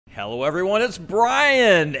Hello everyone, it's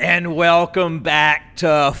Brian, and welcome back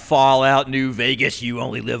to Fallout New Vegas, You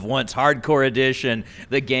Only Live Once Hardcore Edition,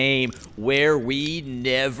 the game where we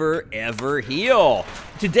never ever heal.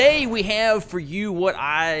 Today we have for you what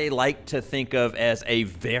I like to think of as a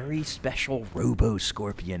very special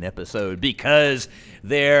Roboscorpion episode, because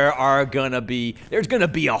there's gonna be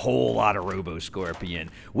a whole lot of Roboscorpion.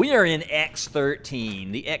 We are in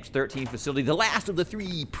X13, the X13 facility, the last of the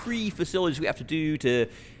three pre-facilities we have to do to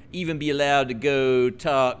even be allowed to go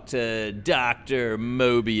talk to Dr.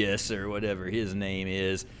 Mobius or whatever his name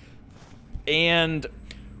is. And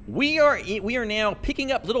we are now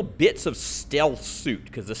picking up little bits of stealth suit,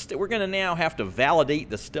 because we're going to now have to validate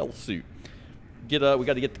the stealth suit. We got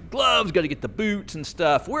to get the gloves, got to get the boots and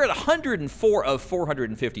stuff. We're at 104 of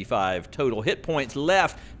 455 total hit points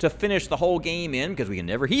left to finish the whole game in, because we can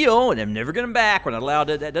never heal and I'm never get them back. We're not allowed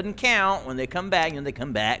to. That doesn't count when they come back. They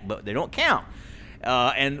come back, but they don't count.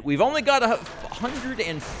 And we've only got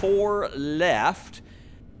 104 left,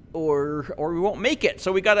 or we won't make it.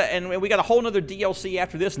 So we got a whole nother DLC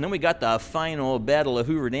after this, and then we got the final Battle of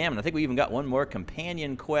Hoover Dam, and I think we even got one more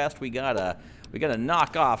companion quest we gotta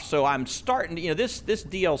knock off. So I'm starting to, this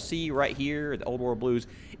DLC right here, the Old World Blues,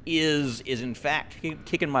 is in fact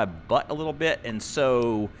kicking my butt a little bit, and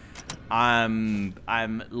so I'm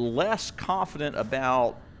less confident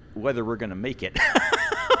about whether we're gonna make it.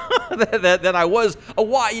 that I was a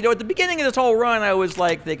while. At the beginning of this whole run, I was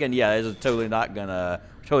like thinking, yeah, this is totally not gonna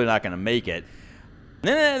make it. And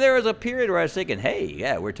then there was a period where I was thinking, hey,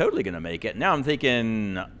 yeah, we're totally gonna make it. Now I'm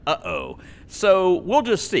thinking, uh-oh. So we'll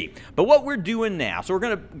just see. But what we're doing now, so we're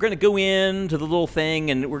gonna go into the little thing,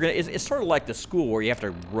 and it's sort of like the school where you have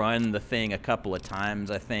to run the thing a couple of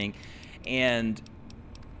times, I think. And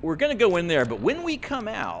we're gonna go in there, but when we come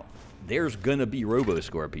out, there's gonna be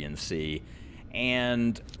Roboscorpions, see,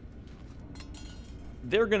 and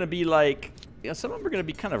they're going to be like, some of them are going to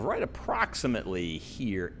be kind of right approximately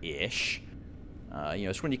here-ish.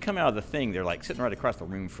 So when you come out of the thing, they're like sitting right across the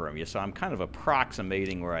room from you. So I'm kind of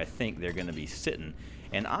approximating where I think they're going to be sitting.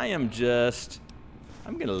 And I'm going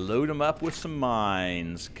to load them up with some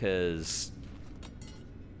mines, because,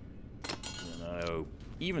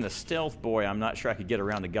 even a stealth boy, I'm not sure I could get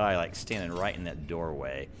around the guy like standing right in that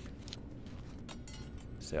doorway.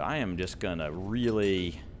 So I am just going to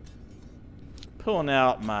really pulling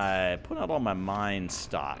out all my mine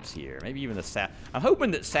stops here. Maybe even the I'm hoping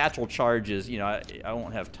that satchel charges, I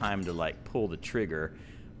won't have time to like pull the trigger,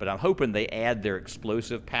 but I'm hoping they add their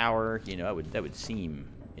explosive power. That would seem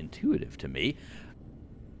intuitive to me.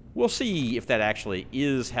 We'll see if that actually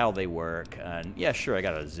is how they work. Yeah, sure, I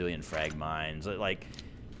got a zillion frag mines. And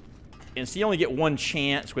so you only get one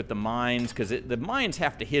chance with the mines, because the mines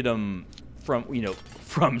have to hit them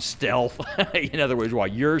from stealth. In other words, while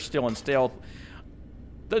you're still in stealth.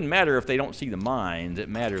 Doesn't matter if they don't see the mines. It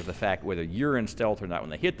matters the fact whether you're in stealth or not when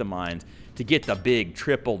they hit the mines, to get the big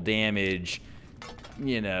triple damage,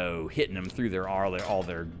 hitting them through all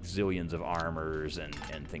their zillions of armors and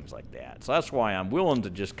things like that. So that's why I'm willing to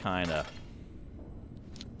just kind of...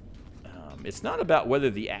 it's not about whether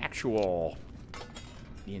the actual,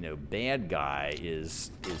 bad guy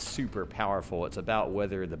is super powerful. It's about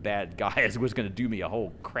whether the bad guy was going to do me a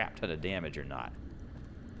whole crap ton of damage or not.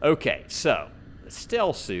 Okay, so...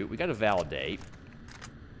 stealth suit, we got to validate.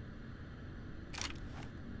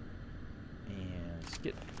 And let's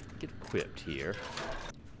get equipped here.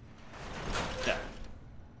 Yeah.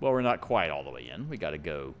 Well, we're not quite all the way in. We got to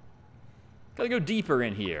go deeper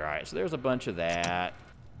in here. All right, so there's a bunch of that.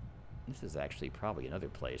 This is actually probably another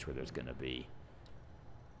place where there's going to be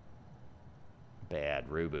bad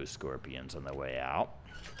Roboscorpions on the way out.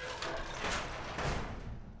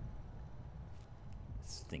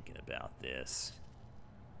 Just thinking about this.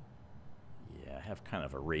 Yeah, I have kind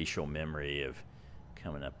of a racial memory of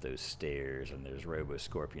coming up those stairs, and there's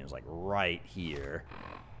Roboscorpions like right here.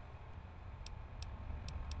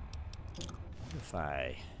 What if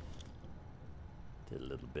I did a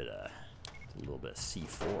little bit of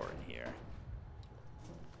C4 in here?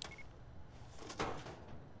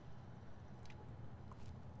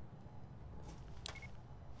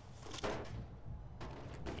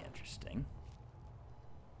 Could be interesting.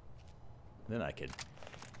 Then I could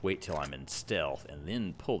wait till I'm in stealth and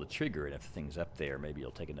then pull the trigger, and if the thing's up there, maybe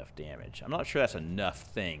it'll take enough damage. I'm not sure that's enough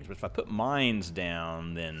things, but if I put mines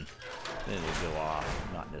down, then it'll go off,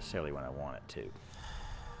 not necessarily when I want it to.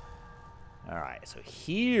 Alright, so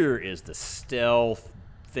here is the stealth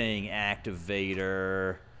thing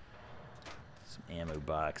activator. Some ammo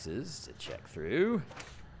boxes to check through.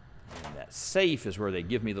 And that safe is where they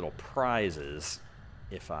give me little prizes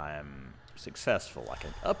if I'm successful. I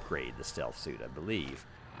can upgrade the stealth suit, I believe.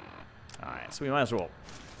 Alright, so we might as well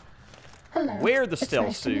Hello. wear the It's stealth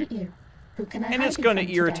nice to suit. meet you. Who can I And hide it's you going to from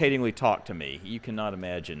today? irritatingly talk to me. You cannot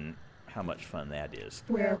imagine how much fun that is.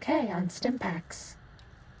 We're okay on Stimpaks.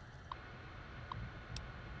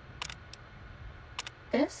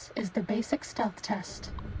 This is the basic stealth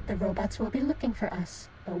test. The robots will be looking for us,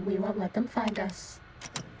 but we won't let them find us.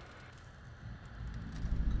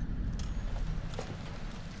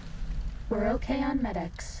 We're okay on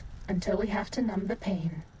Med-X until we have to numb the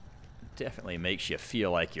pain. Definitely makes you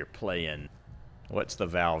feel like you're playing... What's the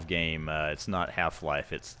Valve game? It's not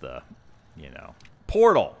Half-Life, it's the, you know...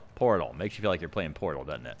 Portal! Portal. Makes you feel like you're playing Portal,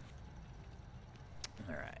 doesn't it?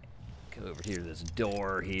 Alright. Go over here to this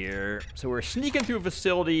door here. So we're sneaking through a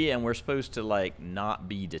facility, and we're supposed to, like, not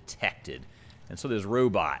be detected. And so there's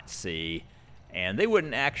robots, see? And they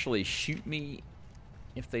wouldn't actually shoot me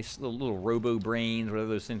if they... Little robo-brains, whatever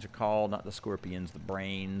those things are called. Not the scorpions, the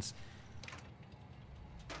brains.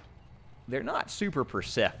 They're not super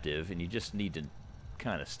perceptive, and you just need to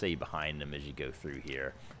kind of stay behind them as you go through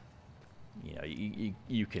here. You know,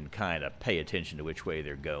 you can kind of pay attention to which way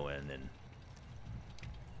they're going and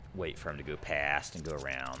wait for them to go past and go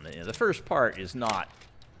around. You know, the first part is not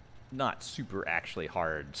super actually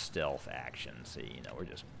hard stealth action. See, you know, we're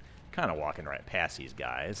just kind of walking right past these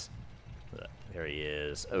guys. Look, there he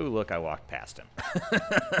is. Oh, look, I walked past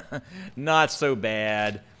him. Not so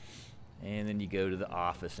bad. And then you go to the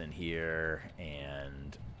office in here,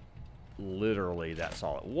 and literally that's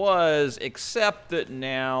all it was, except that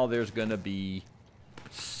now there's going to be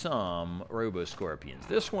some Roboscorpions.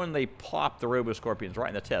 This one, they plopped the Roboscorpions right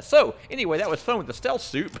in the test. So, anyway, that was fun with the stealth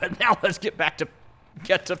suit, but now let's get back to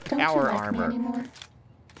power armor. Me anymore?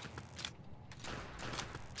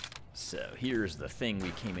 So, here's the thing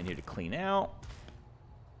we came in here to clean out.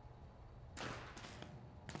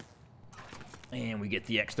 And we get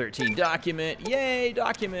the X13 document. Yay,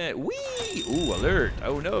 document. Whee! Ooh, alert.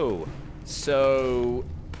 Oh, no. So,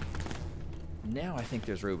 now I think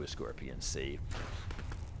there's Roboscorpions, see?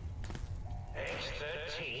 Yes.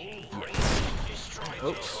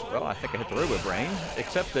 Oops. Well, I think I hit the Robo-Brain,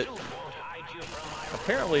 except that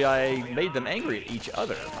apparently I made them angry at each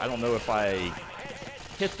other. I don't know if I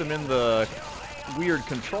hit them in the weird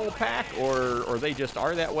control pack or they just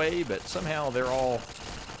are that way, but somehow they're all...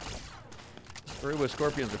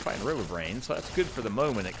 Roboscorpions are fighting Robo-Brains, so that's good for the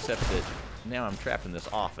moment, except that now I'm trapped in this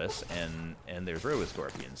office, and there's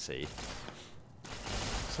Roboscorpions, see?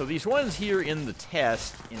 So these ones here in the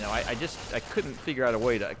test, you know, I couldn't figure out a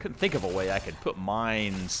way to, I couldn't think of a way I could put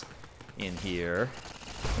mines in here,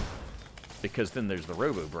 because then there's the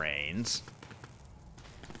Robo-Brains.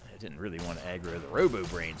 I didn't really want to aggro the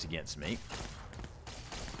Robo-Brains against me.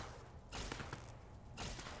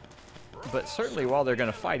 But certainly while they're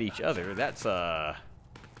going to fight each other, that's a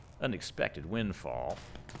unexpected windfall.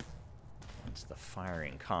 Once the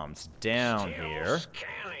firing calms down here.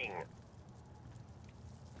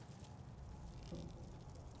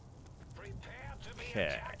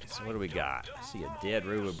 Okay, so what do we got? I see a dead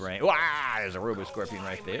Robo-Brain. Wow, there's a Roboscorpion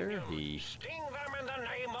right there. He...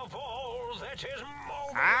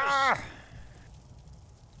 Ah!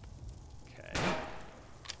 Okay.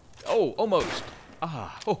 Oh, almost.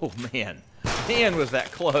 Ah, oh man. Man, was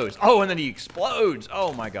that close. Oh, and then he explodes.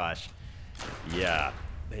 Oh my gosh. Yeah.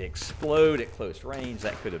 They explode at close range.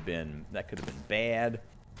 That could have been bad.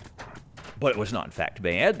 But it was not in fact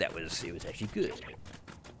bad. It was actually good. We're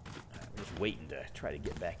just waiting to try to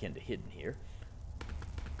get back into hidden here.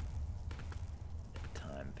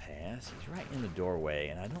 Time pass. He's right in the doorway,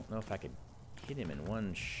 and I don't know if I could hit him in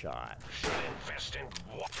one shot.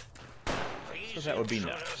 So that would be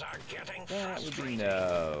no. That would be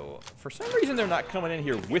no. For some reason, they're not coming in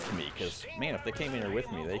here with me, because, man, if they came in here with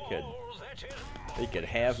me, they could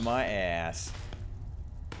have my ass.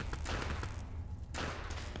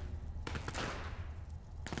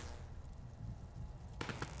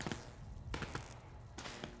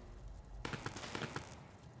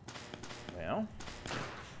 Well,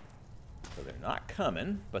 so they're not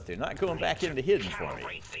coming, but they're not going back into hidden for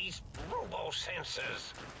me. These robo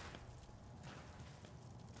sensors.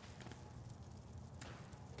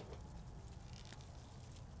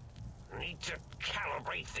 Need to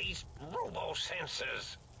calibrate these robo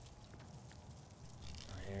sensors.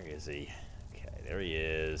 Where is he? Okay, there he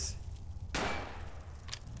is. Oh,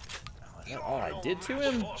 is that all I did to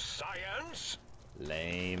him?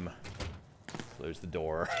 Lame. Close the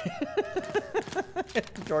door. The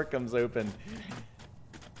door comes open.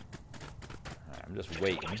 Right, I'm just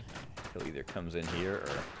waiting until he either comes in here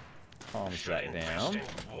or calms back down.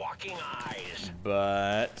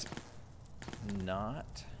 But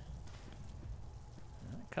not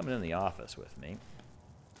coming in the office with me.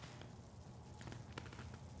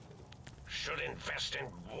 Should invest in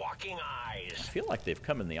walking eyes. I feel like they've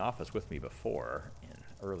come in the office with me before in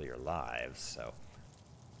earlier lives, so.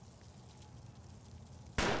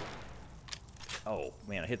 Oh,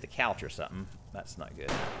 man, I hit the couch or something. That's not good.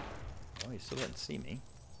 Oh, he still didn't see me.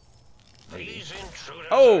 Maybe. These intruders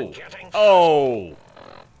Oh! are getting Oh!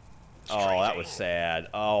 Oh, that was sad.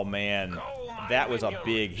 Oh, man. That was a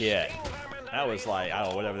big hit. That was like,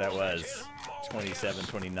 oh, whatever that was. 27,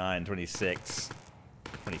 29, 26.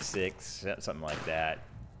 26, something like that.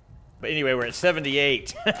 But anyway, we're at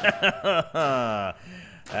 78. That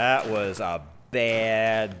was a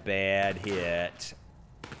bad, bad hit.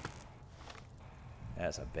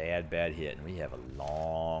 That's a bad, bad hit, and we have a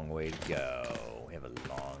long way to go. We have a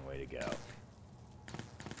long way to go.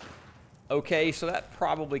 Okay, so that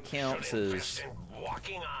probably counts as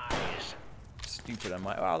walking eyes. Stupid on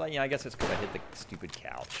my. Well, yeah, I guess it's because I hit the stupid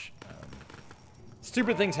couch.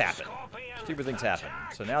 Stupid things happen. Stupid things happen.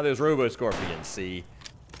 So now there's Roboscorpions. See,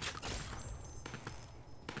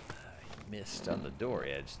 I missed on the door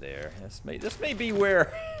edge there. This may be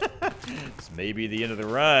where. This may be the end of the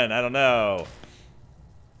run. I don't know.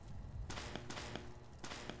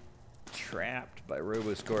 Trapped by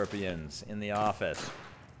Roboscorpions in the office.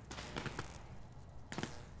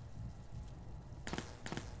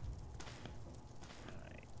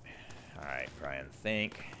 Alright, Brian,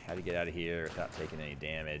 think how to get out of here without taking any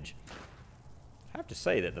damage. I have to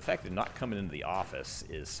say that the fact of not coming into the office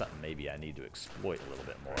is something maybe I need to exploit a little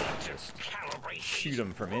bit more. Just shoot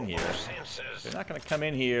them from in here. If they're not going to come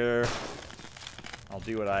in here. I'll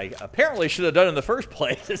do what I apparently should have done in the first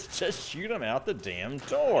place, is just shoot them out the damn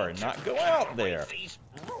door, not go out there.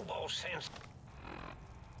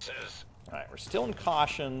 Alright, we're still in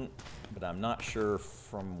caution, but I'm not sure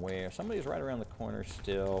from where. Somebody's right around the corner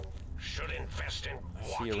still. Should invest in I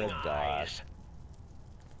see a red dot.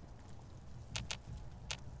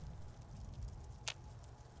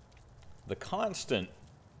 The constant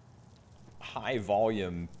high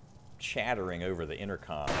volume chattering over the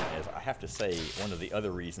intercom is, I have to say, one of the other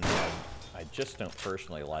reasons I just don't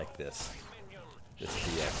personally like this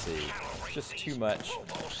DLC. It's just too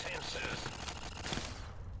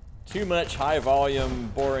much high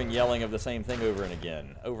volume, boring yelling of the same thing over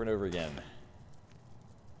and over again.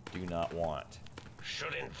 Do not want.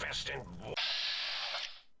 Should invest in.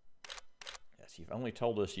 Yes, you've only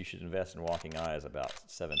told us you should invest in walking eyes about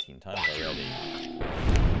 17 times already.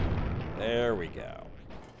 There we go.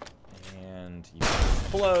 And you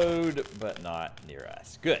explode, but not near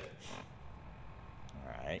us. Good.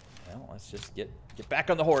 All right. Well, let's just get back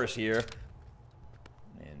on the horse here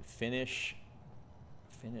and finish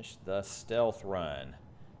the stealth run.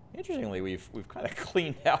 Interestingly, we've kind of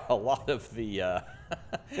cleaned out a lot of the.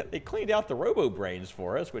 They cleaned out the robo brains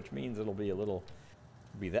for us, which means it'll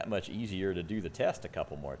be that much easier to do the test a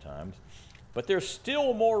couple more times. But there's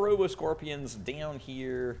still more Roboscorpions down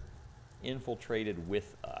here, infiltrated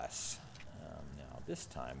with us. Now this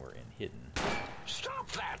time we're in hidden.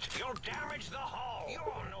 Stop that! You'll damage the hull.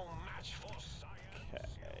 You're no match for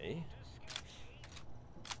science. Okay.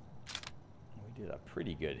 We did a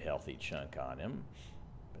pretty good healthy chunk on him,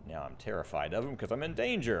 but now I'm terrified of him because I'm in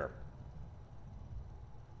danger.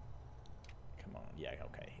 Come on, yeah,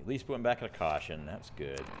 okay. At least went back to caution. That's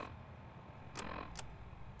good.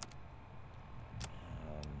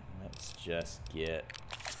 Let's just get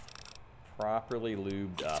properly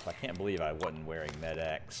lubed up. I can't believe I wasn't wearing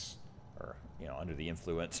Med-X, or, you know, under the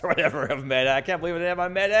influence or whatever of Med-X. I can't believe I didn't have my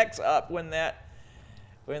Med-X up when that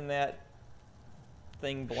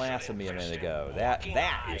thing blasted me a minute ago. That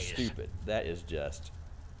is stupid. That is just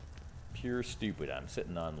pure stupid. I'm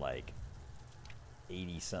sitting on like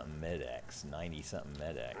 80-something Med-X, 90-something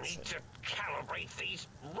Med-X. Need to calibrate these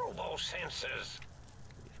robo sensors.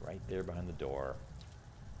 He's right there behind the door.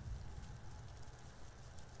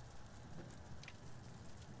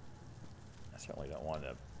 I certainly don't want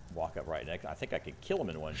to walk up right next. I think I could kill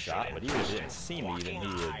him in one shot, but even if he didn't see me, then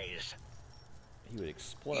he would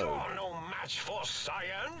explode. You're no match for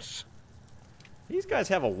science. These guys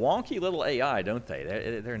have a wonky little AI, don't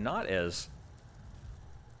they? They're not as,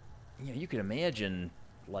 you know, you could imagine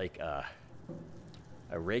like a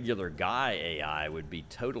regular guy AI would be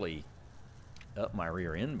totally up my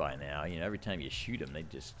rear end by now. You know, every time you shoot them, they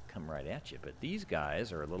just come right at you. But these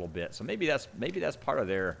guys are a little bit. So maybe that's part of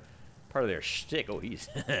their shtick. Oh, he's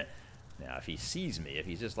now if he sees me, if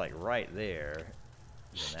he's just like right there,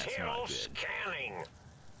 then that's not good. Scanning.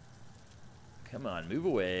 Come on, move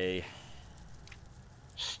away.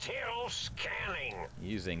 Still scanning.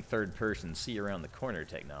 Using third-person see around the corner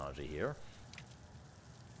technology here.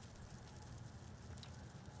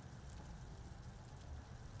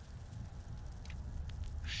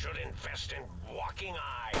 should invest in walking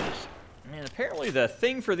eyes. And apparently the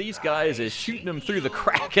thing for these guys is shooting them through the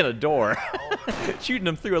crack in a door. Shooting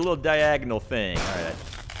them through a little diagonal thing. All right,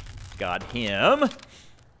 got him.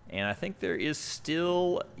 And I think there is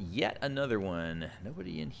still yet another one.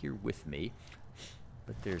 Nobody in here with me.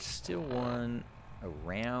 But there's still one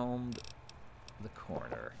around the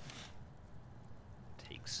corner.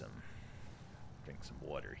 Drink some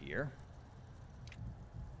water here.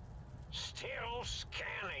 Still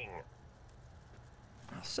scanning.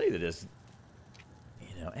 I'll say that as,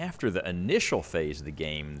 you know, after the initial phase of the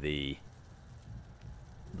game, the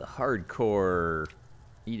hardcore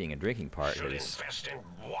eating and drinking part has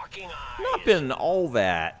not been all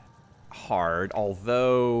that hard,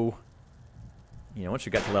 although, you know, once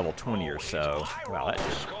you got to level 20 or so, well, that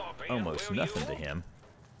did almost nothing to him.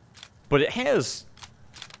 But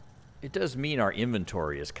it does mean our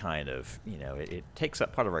inventory is kind of, you know, it takes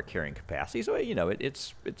up part of our carrying capacity, so, you know,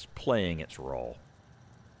 it's playing its role.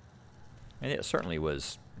 And it certainly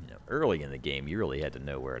was, you know, early in the game, you really had to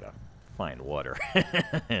know where to find water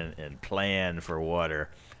and plan for water.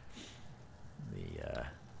 The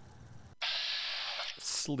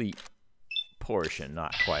sleep portion,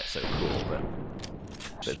 not quite so cool,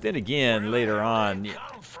 but then again, later on, you know,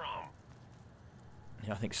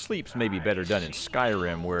 I think sleep's maybe better done in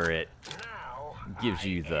Skyrim, where it gives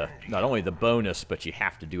you not only the bonus, but you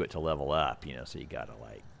have to do it to level up, you know, so you gotta,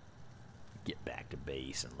 like, get back to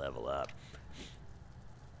base and level up.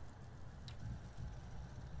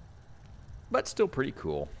 But still pretty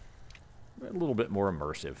cool. A little bit more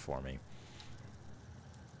immersive for me.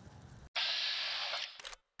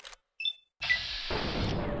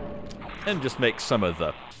 And just makes some of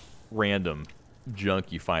the random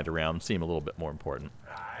junk you find around seem a little bit more important.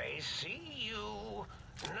 I see you.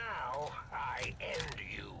 Now I end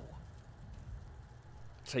you.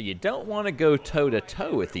 So you don't want to go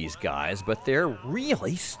toe-to-toe with these guys, but they're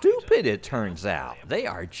really stupid, it turns out. They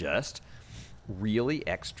are just really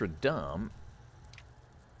extra dumb.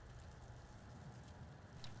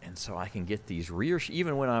 And so I can get these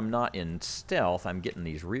even when I'm not in stealth, I'm getting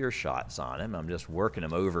these rear shots on him. I'm just working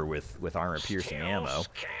him over with armor-piercing ammo.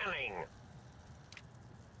 Scanning.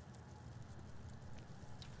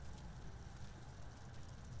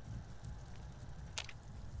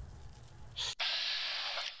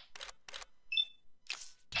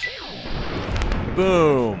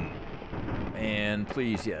 Boom! And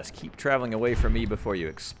please, yes, keep traveling away from me before you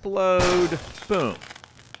explode. Boom.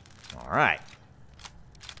 All right.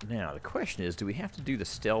 Now, the question is, do we have to do the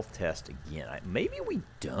stealth test again? Maybe we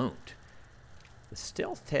don't. The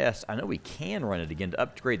stealth test, I know we can run it again to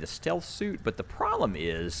upgrade the stealth suit, but the problem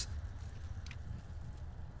is,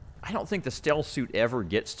 I don't think the stealth suit ever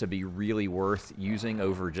gets to be really worth using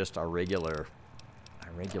over just our regular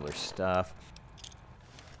stuff.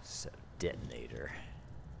 Set detonator.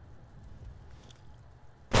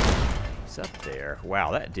 It's up there. Wow,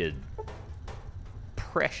 that did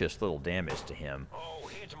precious little damage to him. Oh,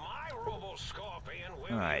 it's my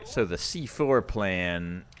Roboscorpion. Alright, so the C4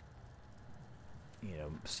 plan, you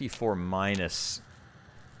know, C4 minus,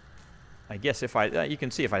 I guess if you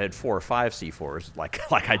can see if I had 4 or 5 C4s,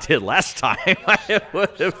 like I did last time, it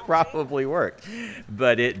would have probably worked.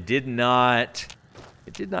 But it did not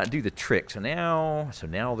do the trick. So now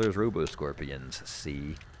there's Roboscorpions,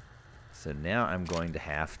 see. So now I'm going to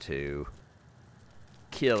have to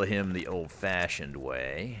kill him the old-fashioned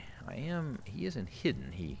way. He isn't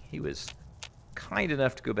hidden. He was kind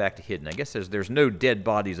enough to go back to hidden. I guess there's no dead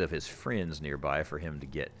bodies of his friends nearby for him to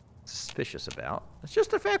get suspicious about. It's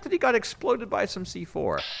just the fact that he got exploded by some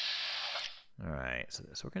C4. Alright, so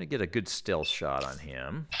we're going to get a good stealth shot on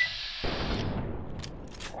him.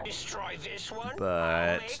 Destroy this one,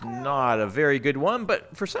 but not a very good one.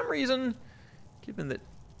 But for some reason, given that...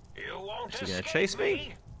 Is he going to chase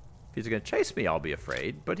me? If he's going to chase me, I'll be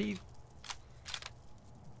afraid. But he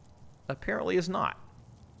apparently is not.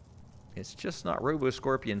 It's just not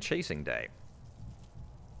Roboscorpion chasing day.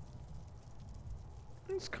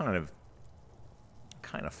 It's kind of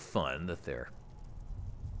fun that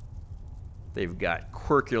they've got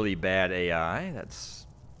quirkily bad AI. That's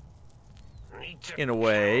in a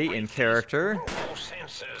way in character.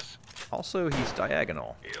 Also, he's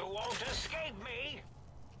diagonal. You won't escape me.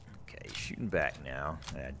 Okay, he's shooting back now.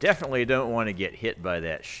 I definitely don't want to get hit by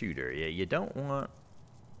that shooter. Yeah, you don't want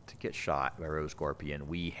to get shot by Roboscorpion.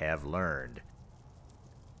 We have learned.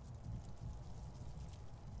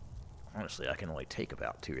 Honestly, I can only take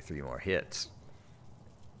about 2 or 3 more hits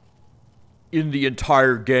in the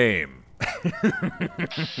entire game.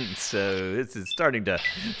 So this is starting to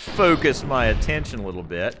focus my attention a little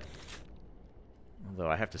bit.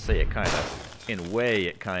 Although I have to say, it kind of, in a way,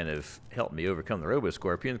 it kind of helped me overcome the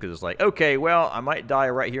Roboscorpion, because it's like, okay, well, I might die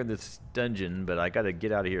right here in this dungeon, but I got to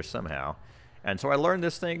get out of here somehow. And so I learned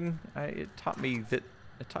this thing. It taught me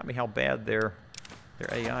how bad their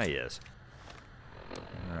AI is.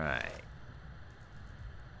 All right.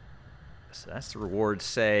 So that's the reward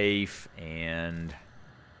safe, and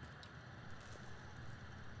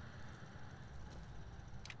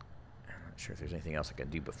I'm not sure if there's anything else I can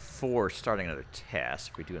do before starting another test.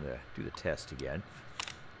 If we do the test again.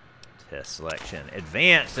 Test selection.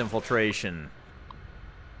 Advanced infiltration.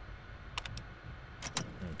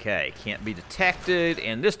 Okay, can't be detected,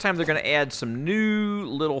 and this time they're going to add some new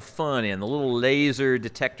little fun in, the little laser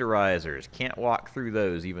detectorizers. Can't walk through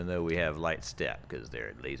those even though we have light step, because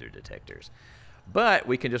they're laser detectors. But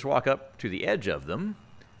we can just walk up to the edge of them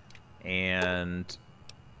and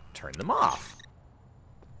turn them off.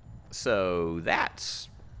 So that's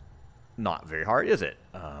not very hard, is it?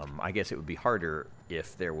 I guess it would be harder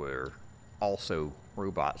if there were also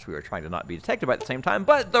robots we were trying to not be detected by at the same time,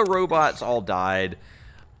 but the robots all died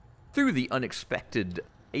through the unexpected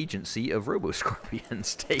agency of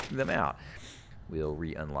Roboscorpions taking them out. We'll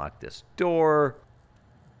re-unlock this door.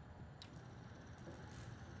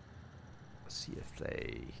 Let's see if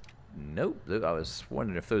they... Nope. I was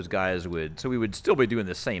wondering if those guys would... So we would still be doing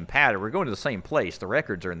the same pattern. We're going to the same place. The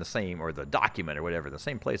records are in the same... Or the document or whatever. The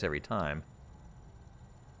same place every time.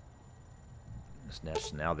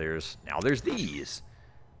 Now there's these.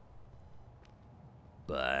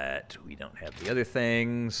 But we don't have the other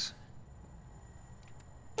things.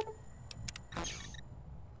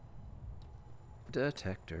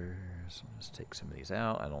 Detectors. Let's take some of these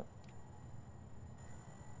out.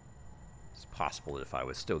 It's possible that if I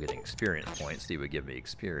was still getting experience points, they would give me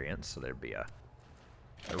experience, so there'd be a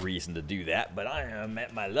reason to do that. But I am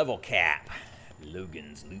at my level cap.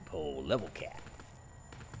 Logan's loophole level cap.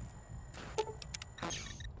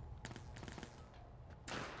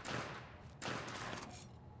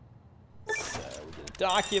 So we get a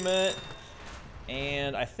document,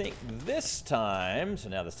 and I think this time, so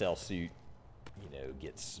now the cell suit, you know,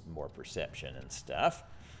 gets more perception and stuff.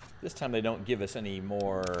 This time they don't give us any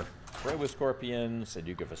more Roboscorpions. They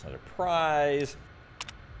do give us another prize.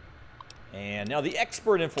 And now the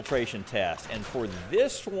expert infiltration test. And for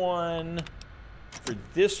this one,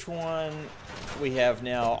 we have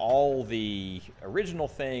now all the original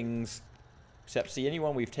things, except see,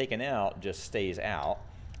 anyone we've taken out just stays out.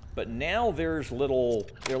 But now there's little,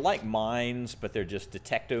 they're like mines, but they're just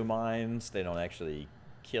detecto mines. They don't actually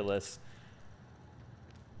kill us.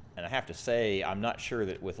 And I have to say, I'm not sure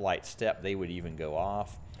that with light step they would even go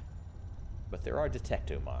off. But there are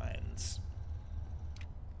detecto mines.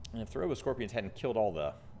 And if the Roboscorpions hadn't killed all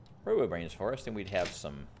the Robobrains for us, then we'd have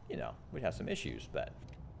some, you know, we'd have some issues. But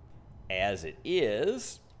as it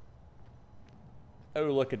is, oh,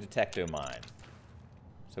 look, a detecto mine.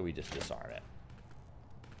 So we just disarm it.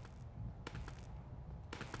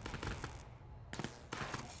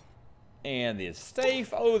 And the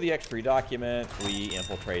safe, oh, the X3 document, we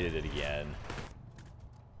infiltrated it again.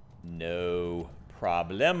 No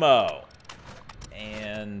problemo.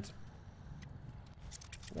 And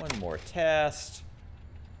one more test.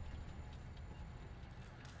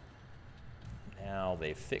 Now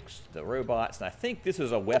they've fixed the robots, and I think this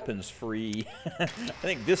is a weapons-free. I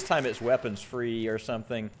think this time it's weapons-free or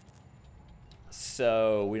something.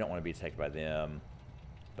 So we don't want to be detected by them.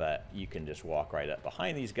 But you can just walk right up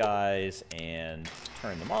behind these guys and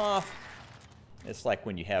turn them off. It's like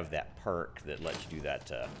when you have that perk that lets you do that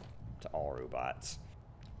to all robots.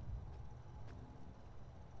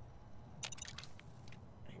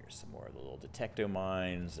 Here's some more of the little detecto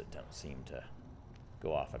mines that don't seem to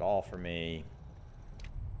go off at all for me.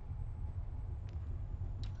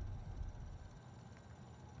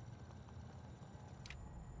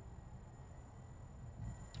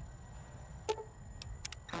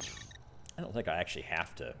 I don't think I actually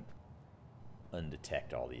have to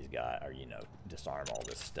undetect all these guys, or, you know, disarm all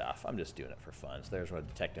this stuff. I'm just doing it for fun. So there's one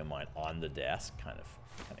detecto mine on the desk, kind of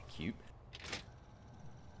cute.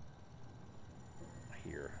 I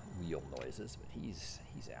hear wheel noises, but he's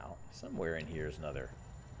out. Somewhere in here is another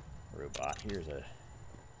robot. Here's a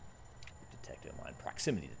detecto mine,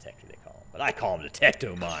 proximity detector they call them, but I call them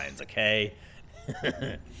detecto mines, okay?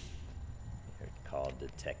 They're called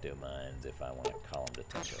detecto mines if I want to call them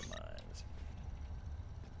detecto mines.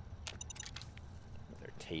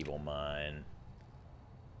 Table mine.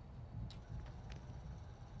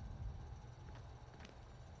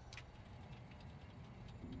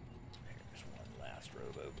 There's one last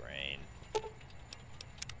Robobrain.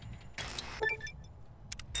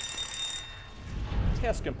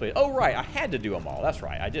 test complete. Oh, right, I had to do them all. That's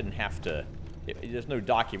right. I didn't have to. There's no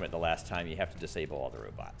document the last time. You have to disable all the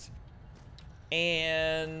robots.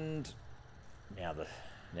 And now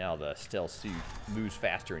the stealth suit moves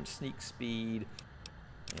faster in sneak speed.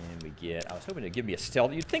 And we get, I was hoping to give me a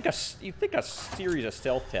stealth. You'd think a series of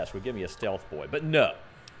stealth tests would give me a stealth boy, but no.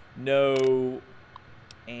 No.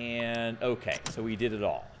 And okay, so we did it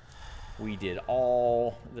all. We did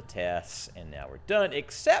all the tests, and now we're done,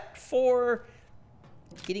 except for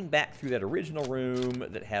getting back through that original room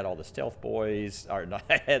that had all the stealth boys, or not,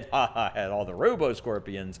 had all the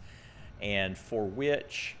Roboscorpions, and for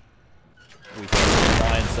which we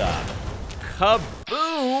lines up.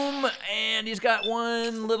 Kaboom! And he's got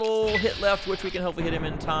one little hit left, which we can hopefully hit him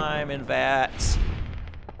in time, and that's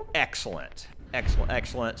excellent. Excellent,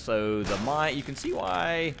 excellent. So the mine, you can see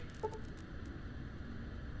why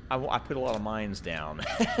I put a lot of mines down.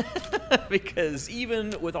 Because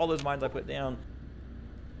even with all those mines I put down,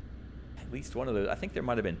 at least one of those, I think there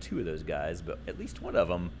might have been 2 of those guys, but at least one of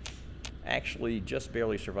them actually just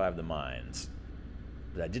barely survived the mines.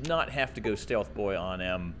 But I did not have to go stealth boy on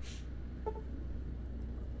him.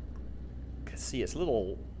 See, it's a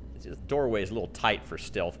little, the doorway is a little tight for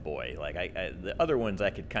stealth boy. Like the other ones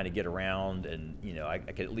I could kind of get around, and you know I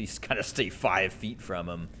could at least kind of stay 5 feet from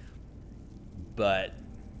them. But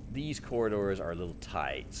these corridors are a little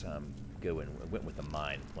tight, so went with the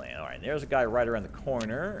mine plan. All right, and there's a guy right around the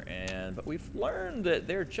corner, but we've learned that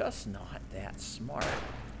they're just not that smart.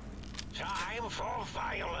 Time for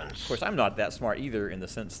violence. Of course, I'm not that smart either, in the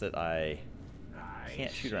sense that I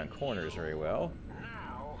can't shoot around corners very well.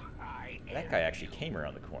 That guy actually came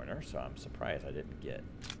around the corner, so I'm surprised I didn't get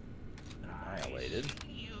annihilated.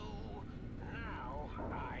 Now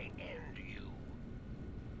I end you.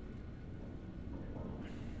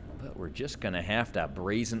 But we're just going to have to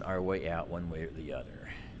brazen our way out one way or the other.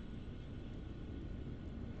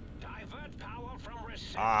 Divert power from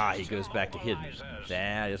receptors. Ah, he goes back to hidden.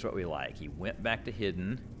 That is what we like. He went back to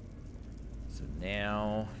hidden. So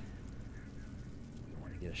now we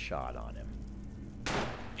want to get a shot on him.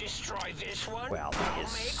 Destroy this one. Wow, that is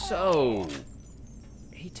so...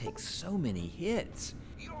 He takes so many hits.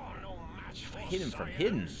 You're no match for I hit him from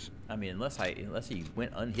hidden. I mean, unless he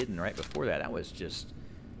went unhidden right before that, that was just...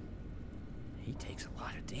 He takes a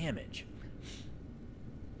lot of damage.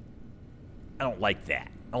 I don't like that.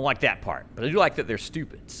 I don't like that part. But I do like that they're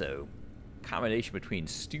stupid, so... Combination between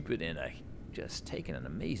stupid and just taking an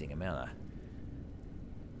amazing amount of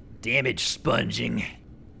damage sponging.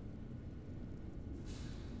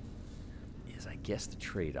 I guess the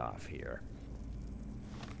trade-off here.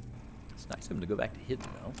 It's nice of him to go back to hidden,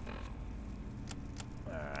 though.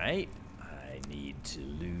 Alright. I need to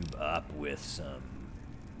lube up with some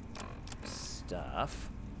stuff.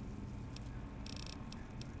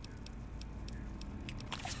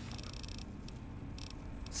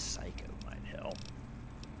 Psycho might help.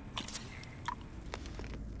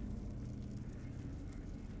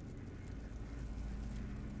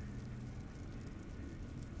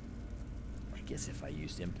 I guess if I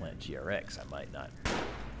used Implant GRX, I might not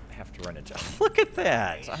have to run into... Look at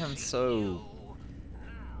that! I'm so...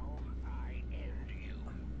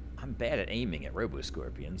 I'm bad at aiming at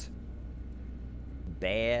Roboscorpions.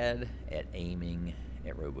 Bad at aiming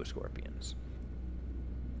at Roboscorpions.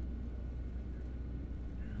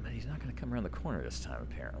 But he's not going to come around the corner this time,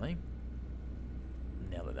 apparently.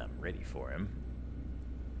 Now that I'm ready for him.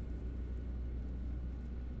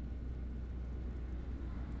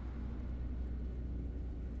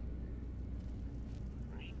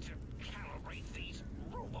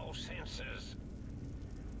 Sensors.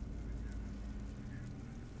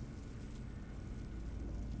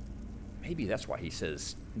 Maybe that's why he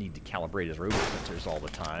says need to calibrate his robo sensors all the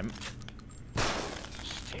time.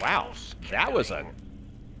 Wow, that was a...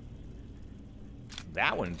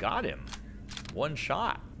 That one got him. One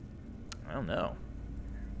shot. I don't know.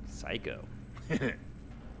 Psycho. There's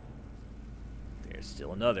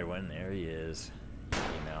still another one. There he is.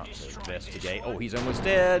 Came out to investigate. Oh, he's almost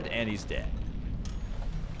dead, and he's dead.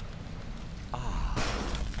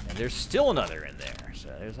 And there's still another in there. So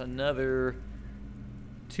there's another...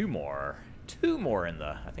 Two more in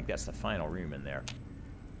the... I think that's the final room in there.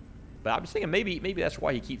 But I was thinking maybe that's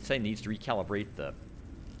why he keeps saying he needs to recalibrate the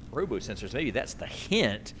robo sensors. Maybe that's the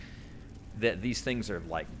hint that these things are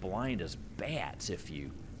like blind as bats if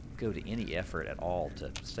you go to any effort at all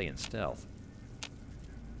to stay in stealth.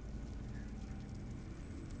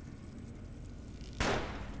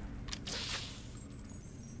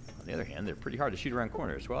 On the other hand, they're pretty hard to shoot around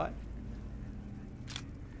corners. What?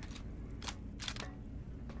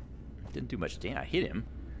 Didn't do much damage. I hit him.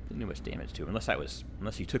 Didn't do much damage to him,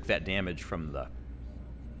 unless he took that damage from the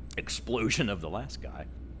explosion of the last guy,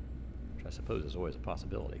 which I suppose is always a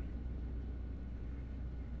possibility.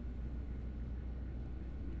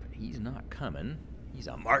 But he's not coming. He's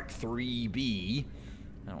a Mark IIIB.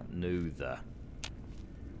 I don't know the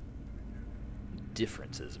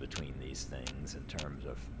differences between these things in terms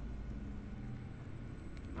of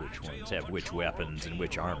which ones have which weapons and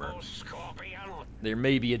which armor. There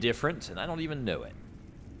may be a difference, and I don't even know it.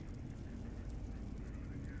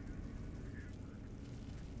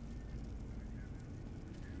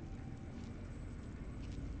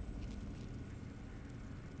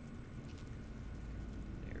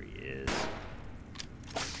 There he is.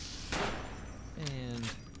 And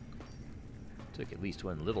took at least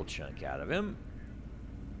one little chunk out of him.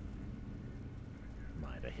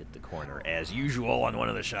 Might have hit the corner as usual on one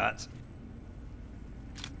of the shots.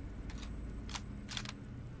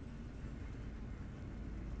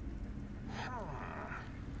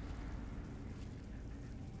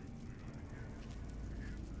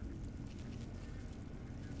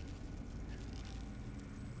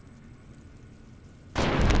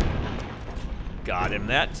 Got him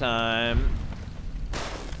that time.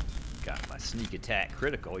 Got my sneak attack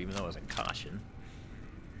critical, even though I was in caution.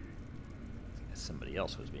 Somebody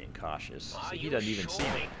else was being cautious. So he doesn't even see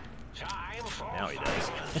me. Now he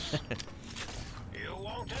does. You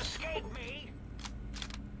won't escape me.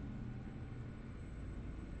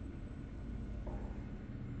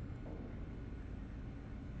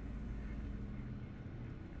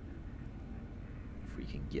 If we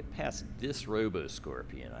can get past this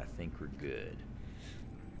Roboscorpion, I think we're good.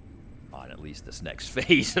 On at least this next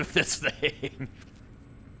phase of this thing.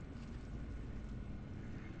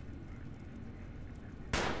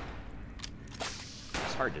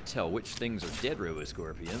 It's hard to tell which things are dead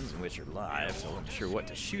Roboscorpions and which are live, so I'm not sure what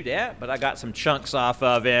to shoot at, but I got some chunks off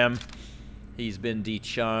of him. He's been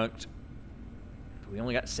dechunked. We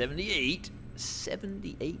only got 78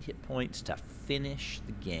 hit points to finish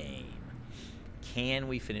the game. Can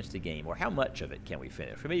we finish the game, or how much of it can we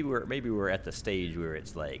finish? Maybe we're at the stage where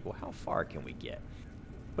it's like, well, how far can we get?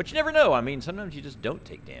 But you never know. I mean, sometimes you just don't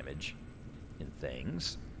take damage in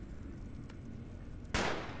things.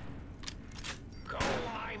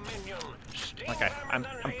 Like I'm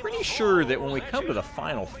pretty sure that when we come to the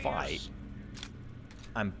final fight,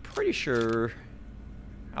 I'm pretty sure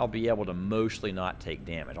I'll be able to mostly not take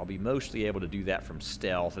damage. I'll be mostly able to do that from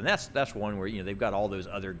stealth, and that's one where, you know, they've got all those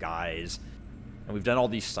other guys. And we've done all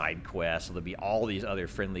these side quests, so there'll be all these other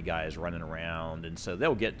friendly guys running around, and so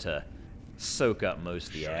they'll get to soak up most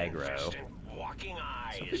of the aggro. So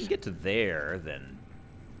if we can get to there, then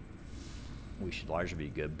we should largely be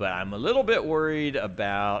good. But I'm a little bit worried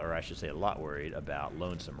about, or I should say a lot worried about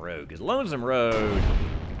Lonesome Road, because Lonesome Road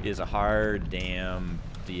is a hard damn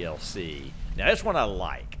DLC. Now, this one I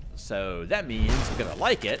like, so that means because I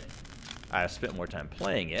like it, I've spent more time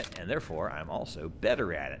playing it, and therefore I'm also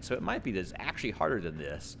better at it. So it might be that it's actually harder than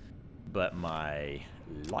this, but my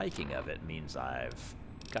liking of it means I've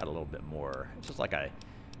got a little bit more. It's just like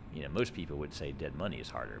most people would say Dead Money is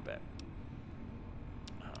harder, but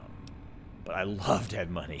I love Dead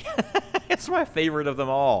Money. It's my favorite of them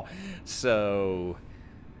all. So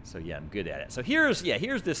yeah, I'm good at it. So here's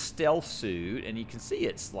this stealth suit, and you can see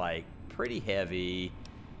it's like pretty heavy,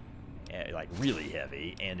 like really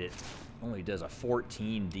heavy, and it only does a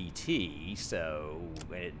 14 DT, so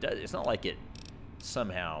it's not like it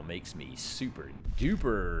somehow makes me super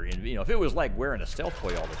duper, and if it was like wearing a stealth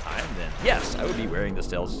toy all the time, then yes, I would be wearing the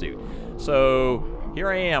stealth suit. So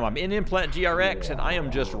here I am, I'm in Implant GRX, and I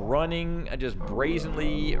am just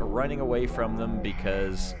brazenly running away from them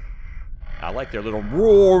because I like their little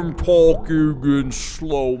roar talking in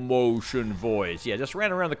slow motion voice. Yeah, just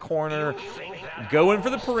ran around the corner, going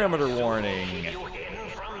for the perimeter warning.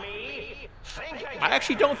 I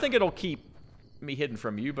actually don't think it'll keep me hidden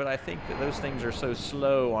from you, but I think that those things are so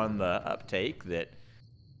slow on the uptake that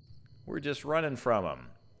we're just running from them.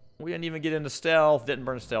 We didn't even get into stealth, didn't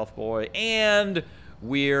burn a stealth boy, and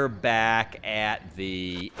we're back at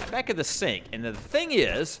the sink. And the thing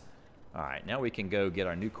is, all right, now we can go get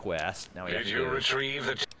our new quest. Now we have to Did you retrieve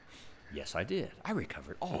the... Yes, I did. I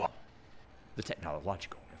recovered all the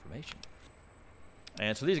technological information.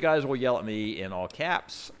 And so these guys will yell at me in all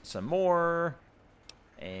caps some more,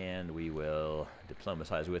 and we will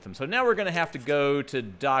diplomatize with them. So now we're going to have to go to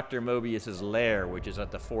Dr. Mobius's lair, which is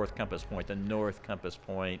at the 4th compass point, the north compass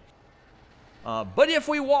point. But if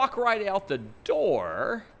we walk right out the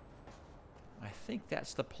door, I think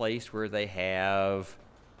that's the place where they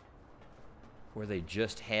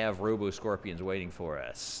just have Roboscorpions waiting for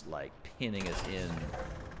us, like pinning us in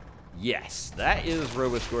Yes, that is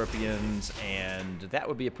Roboscorpions, and that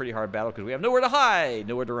would be a pretty hard battle because we have nowhere to hide,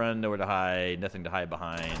 nowhere to run, nowhere to hide, nothing to hide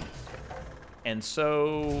behind. And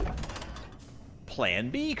so Plan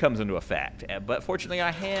B comes into effect. But fortunately,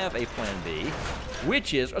 I have a Plan B,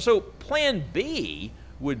 which is, so Plan B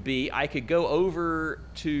would be I could go over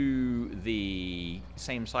to the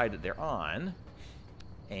same side that they're on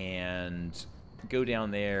and go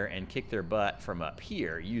down there and kick their butt from up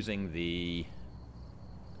here using the,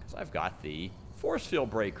 because I've got the force field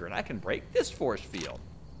breaker and I can break this force field.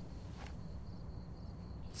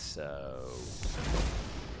 So,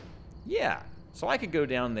 yeah. So I could go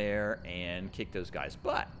down there and kick those guys'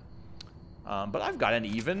 butt. But I've got an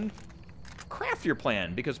even craftier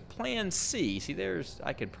plan, because Plan C, see there's,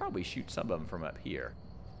 I could probably shoot some of them from up here.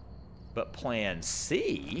 But Plan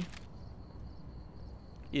C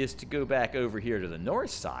is to go back over here to the north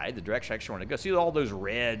side, the direction I actually want to go. See all those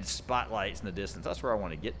red spotlights in the distance? That's where I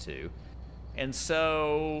want to get to. And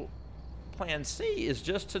so Plan C is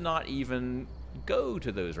just to not even go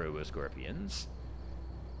to those Roboscorpions.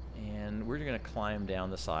 And we're going to climb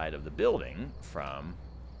down the side of the building from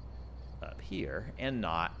up here and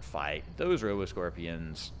not fight those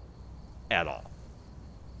Roboscorpions at all.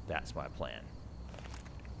 That's my plan.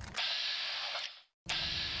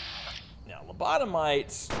 Now,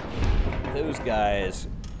 lobotomites, those guys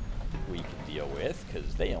we can deal with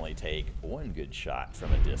because they only take one good shot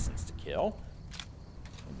from a distance to kill.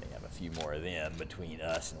 We may have a few more of them between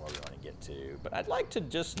us and where we want to get to. But I'd like to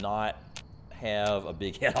just not have a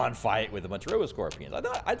big head-on fight with a bunch of Roboscorpions.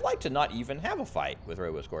 I'd like to not even have a fight with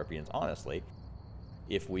Roboscorpions, honestly,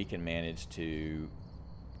 if we can manage to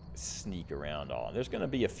sneak around all. There's going to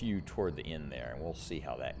be a few toward the end there, and we'll see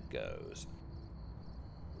how that goes.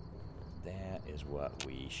 That is what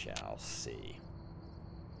we shall see.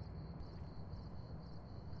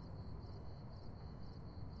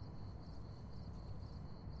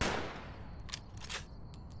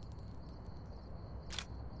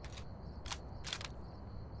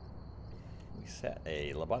 We set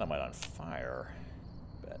a lobotomite on fire,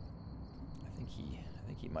 but I think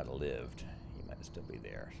he might have lived. He might still be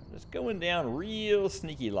there. So I'm just going down real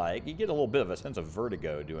sneaky-like. You get a little bit of a sense of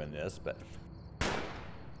vertigo doing this, but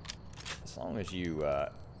as long as you, I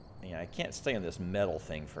can't stay on this metal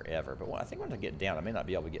thing forever. But I think once I get down, I may not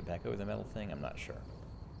be able to get back over the metal thing. I'm not sure.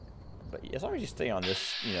 But as long as you stay on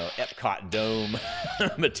this, Epcot dome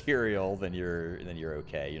material, then you're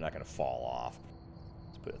okay. You're not going to fall off.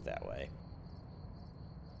 Let's put it that way.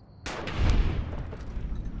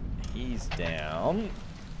 He's down.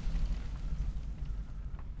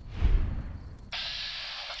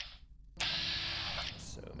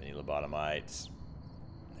 So many lobotomites.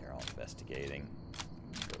 They're all investigating.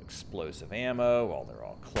 Go explosive ammo while they're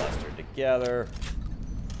all clustered together.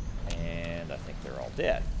 And I think they're all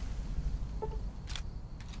dead.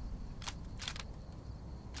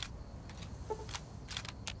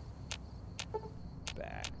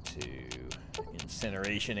 Back to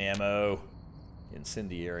incineration ammo.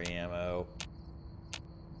 Incendiary ammo.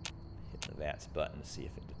 Hit the VATS button to see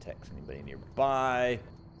if it detects anybody nearby.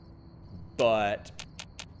 But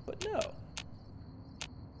no.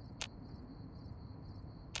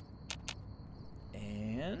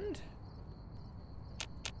 And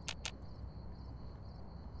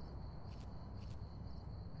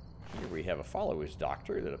here we have a follower's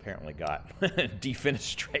doctor that apparently got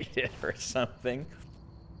defenestrated or something.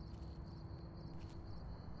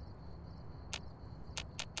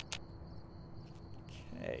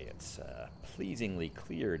 Okay, it's pleasingly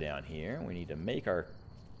clear down here. We need to make our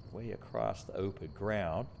way across the open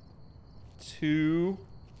ground to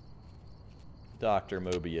Dr.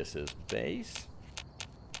 Mobius's base.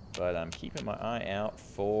 But I'm keeping my eye out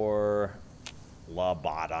for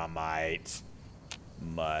lobotomites.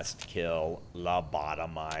 Must kill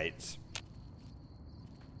lobotomites.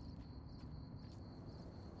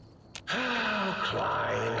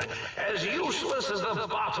 Klein, as useless as the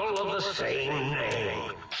bottle of the same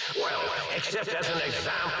name. Well, except as an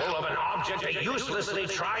example of an object that uselessly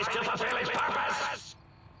tries to fulfill its purpose.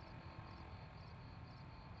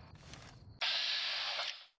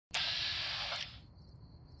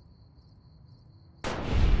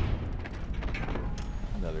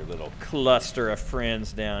 Another little cluster of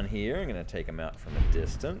friends down here. I'm going to take them out from a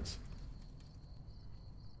distance.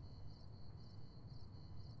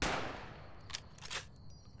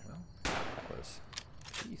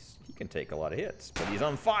 He can take a lot of hits, but he's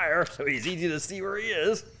on fire, so he's easy to see where he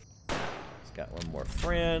is. He's got one more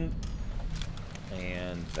friend,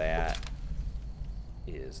 and that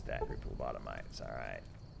is that group of lobotomites. All right.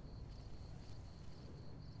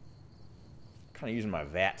 kind of using my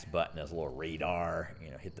VATS button as a little radar. You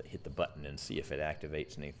know, hit the button and see if it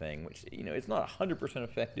activates anything. Which, you know, it's not 100%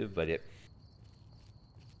 effective, but it's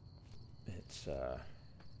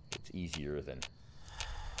easier than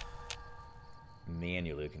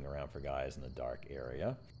manually looking around for guys in the dark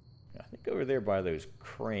area. I think over there by those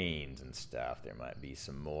cranes and stuff, there might be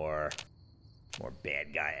some more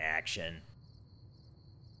bad guy action.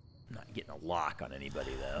 I'm not getting a lock on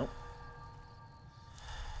anybody, though.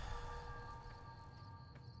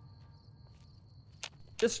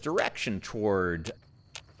 This direction toward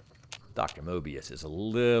Dr. Mobius is a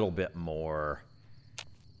little bit more...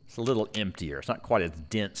 It's a little emptier. It's not quite as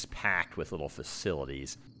dense packed with little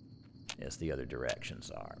facilities as the other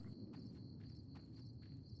directions are.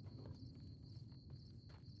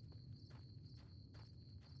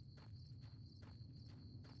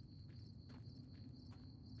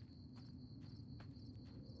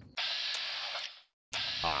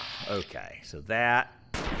 Okay, so that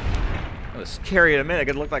was scary in a minute.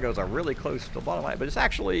 It looked like it was really close to the bottom line, but it's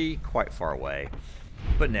actually quite far away.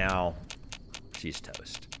 But now, she's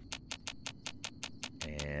toast.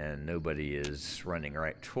 And nobody is running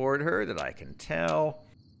right toward her that I can tell.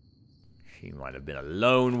 She might have been a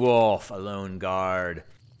lone wolf, a lone guard.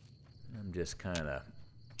 I'm just kind of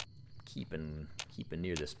keeping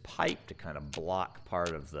near this pipe to kind of block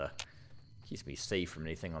part of the... Keeps me safe from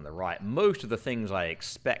anything on the right. Most of the things I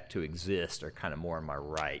expect to exist are kind of more on my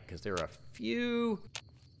right, because there are a few...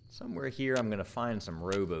 Somewhere here I'm going to find some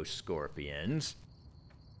Roboscorpions.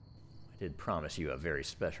 I did promise you a very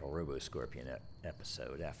special Roboscorpion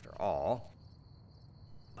episode after all.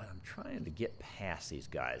 But I'm trying to get past these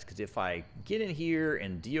guys, because if I get in here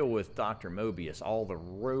and deal with Dr. Mobius, all the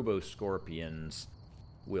Roboscorpions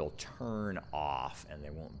will turn off and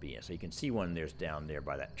there won't be. So you can see one there's down there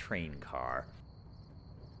by that train car.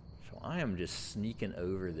 So I am just sneaking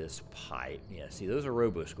over this pipe. Yeah, see, those are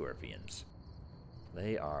Roboscorpions.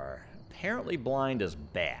 They are apparently blind as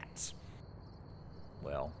bats.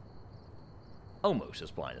 Well, almost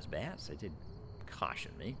as blind as bats. They did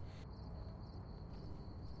caution me.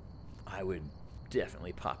 I would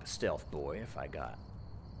definitely pop a stealth boy if I got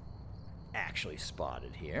actually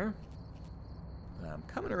spotted here. I'm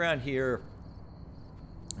coming around here,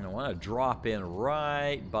 and I want to drop in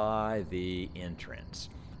right by the entrance.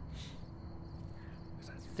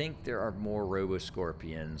 Because I think there are more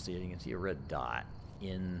Roboscorpions. You can see a red dot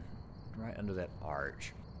right under that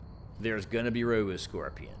arch. There's going to be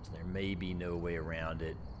Roboscorpions. There may be no way around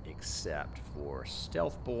it except for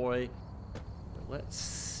Stealth Boy. But let's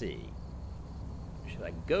see. Should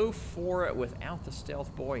I go for it without the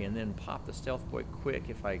Stealth Boy and then pop the Stealth Boy quick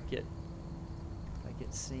if I get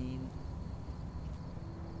seen?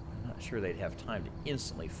 I'm not sure they'd have time to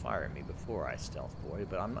instantly fire me before I Stealth Boy,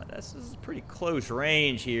 but I'm not. This is pretty close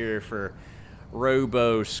range here for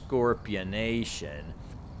Roboscorpionation.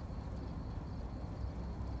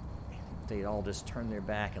 They'd all just turn their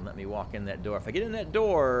back and let me walk in that door. If I get in that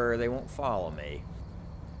door, they won't follow me.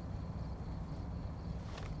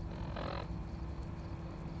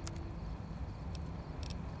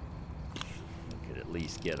 We could at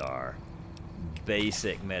least get our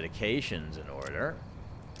basic medications in order.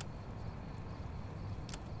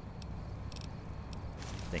 I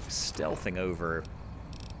think stealthing over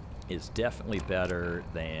is definitely better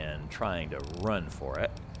than trying to run for it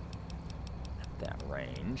at that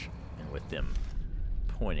range and with them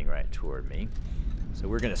pointing right toward me. So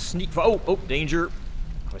we're going to sneak for... Oh, danger.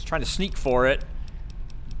 I was trying to sneak for it,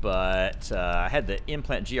 but I had the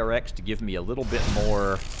implant GRX to give me a little bit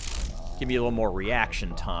more... Give me a little more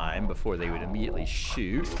reaction time before they would immediately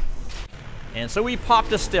shoot. And so we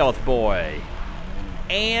popped a Stealth Boy.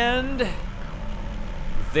 And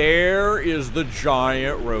there is the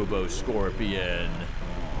giant Roboscorpion.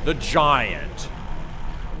 The giant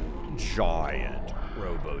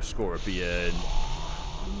Roboscorpion.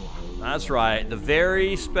 That's right. The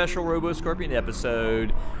very special Roboscorpion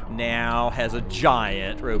episode now has a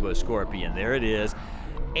giant Roboscorpion. There it is.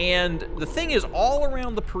 And the thing is, all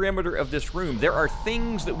around the perimeter of this room, there are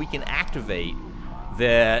things that we can activate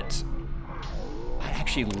that I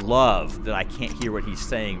actually love that I can't hear what he's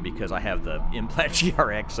saying because I have the implant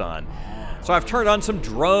GRX on. So I've turned on some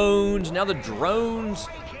drones. Now the drones...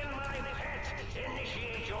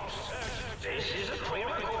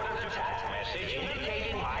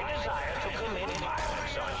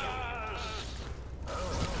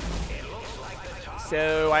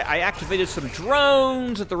 So I activated some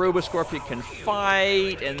drones that the Roboscorpion can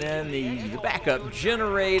fight, and then the backup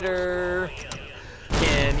generator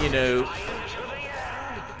can, you know,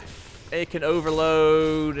 it can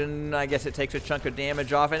overload, and I guess it takes a chunk of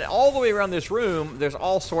damage off. And all the way around this room, there's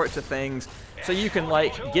all sorts of things. So you can,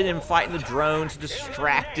 like, get him fighting the drones,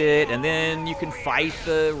 distract it, and then you can fight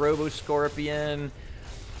the Roboscorpion,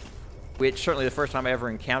 which certainly the first time I ever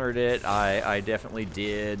encountered it, I definitely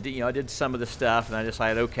did. You know, I did some of the stuff, and I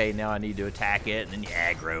decided, okay, now I need to attack it, and then you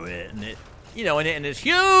aggro it, and it, you know, and it's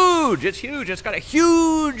huge! It's huge! It's got a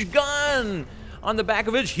huge gun on the back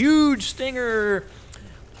of its huge stinger.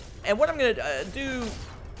 And what I'm going to do,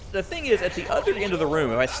 the thing is, at the other end of the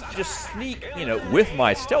room, if I just sneak, you know, with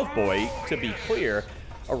my stealth boy, to be clear,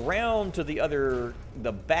 around to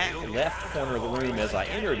the back left corner of the room as I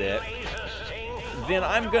entered it, then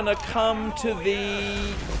I'm going to come to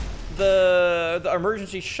the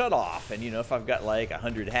emergency shutoff. And, you know, if I've got like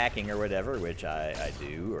 100 hacking or whatever, which I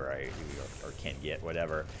do, or can get,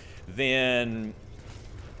 whatever, then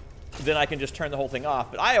I can just turn the whole thing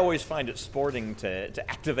off. But I always find it sporting to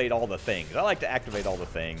activate all the things. I like to activate all the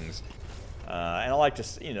things. And I like to,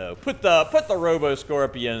 you know, put the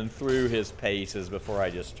Roboscorpion through his paces before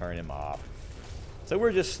I just turn him off. So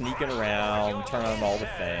we're just sneaking around, turning on all the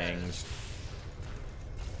things.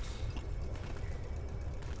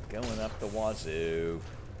 Going up the wazoo.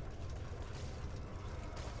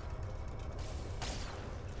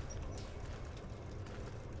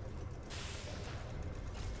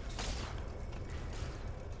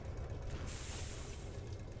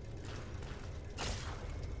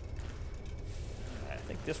 I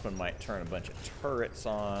think this one might turn a bunch of turrets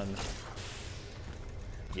on.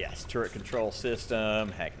 Yes, turret control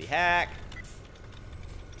system, hackety hack.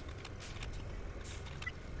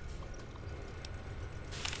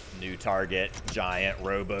 New target, giant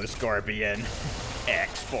Roboscorpion.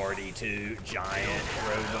 X-42, giant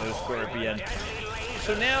Roboscorpion.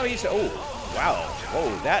 So now he's, oh, wow.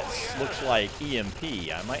 Whoa, that looks like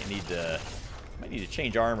EMP. I might need to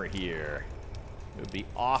change armor here. It would be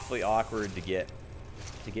awfully awkward to get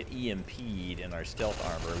EMP'd in our stealth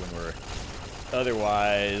armor when we're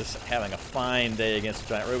otherwise having a fine day against a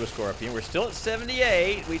giant Roboscorpion. We're still at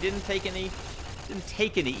 78. We didn't take any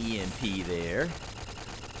EMP there.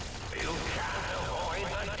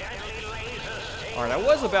 Alright, I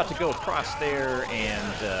was about to go across there,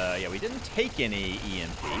 and, yeah, we didn't take any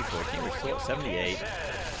EMP, so I think we're still at 78.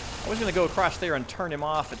 I was going to go across there and turn him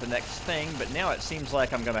off at the next thing, but now it seems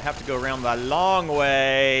like I'm going to have to go around the long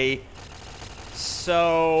way.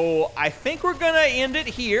 So, I think we're going to end it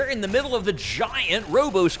here in the middle of the giant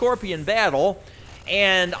Roboscorpion battle.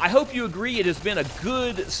 And I hope you agree it has been a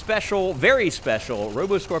good, special, very special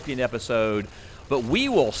Roboscorpion episode. But we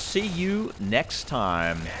will see you next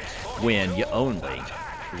time when you only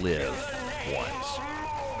live once.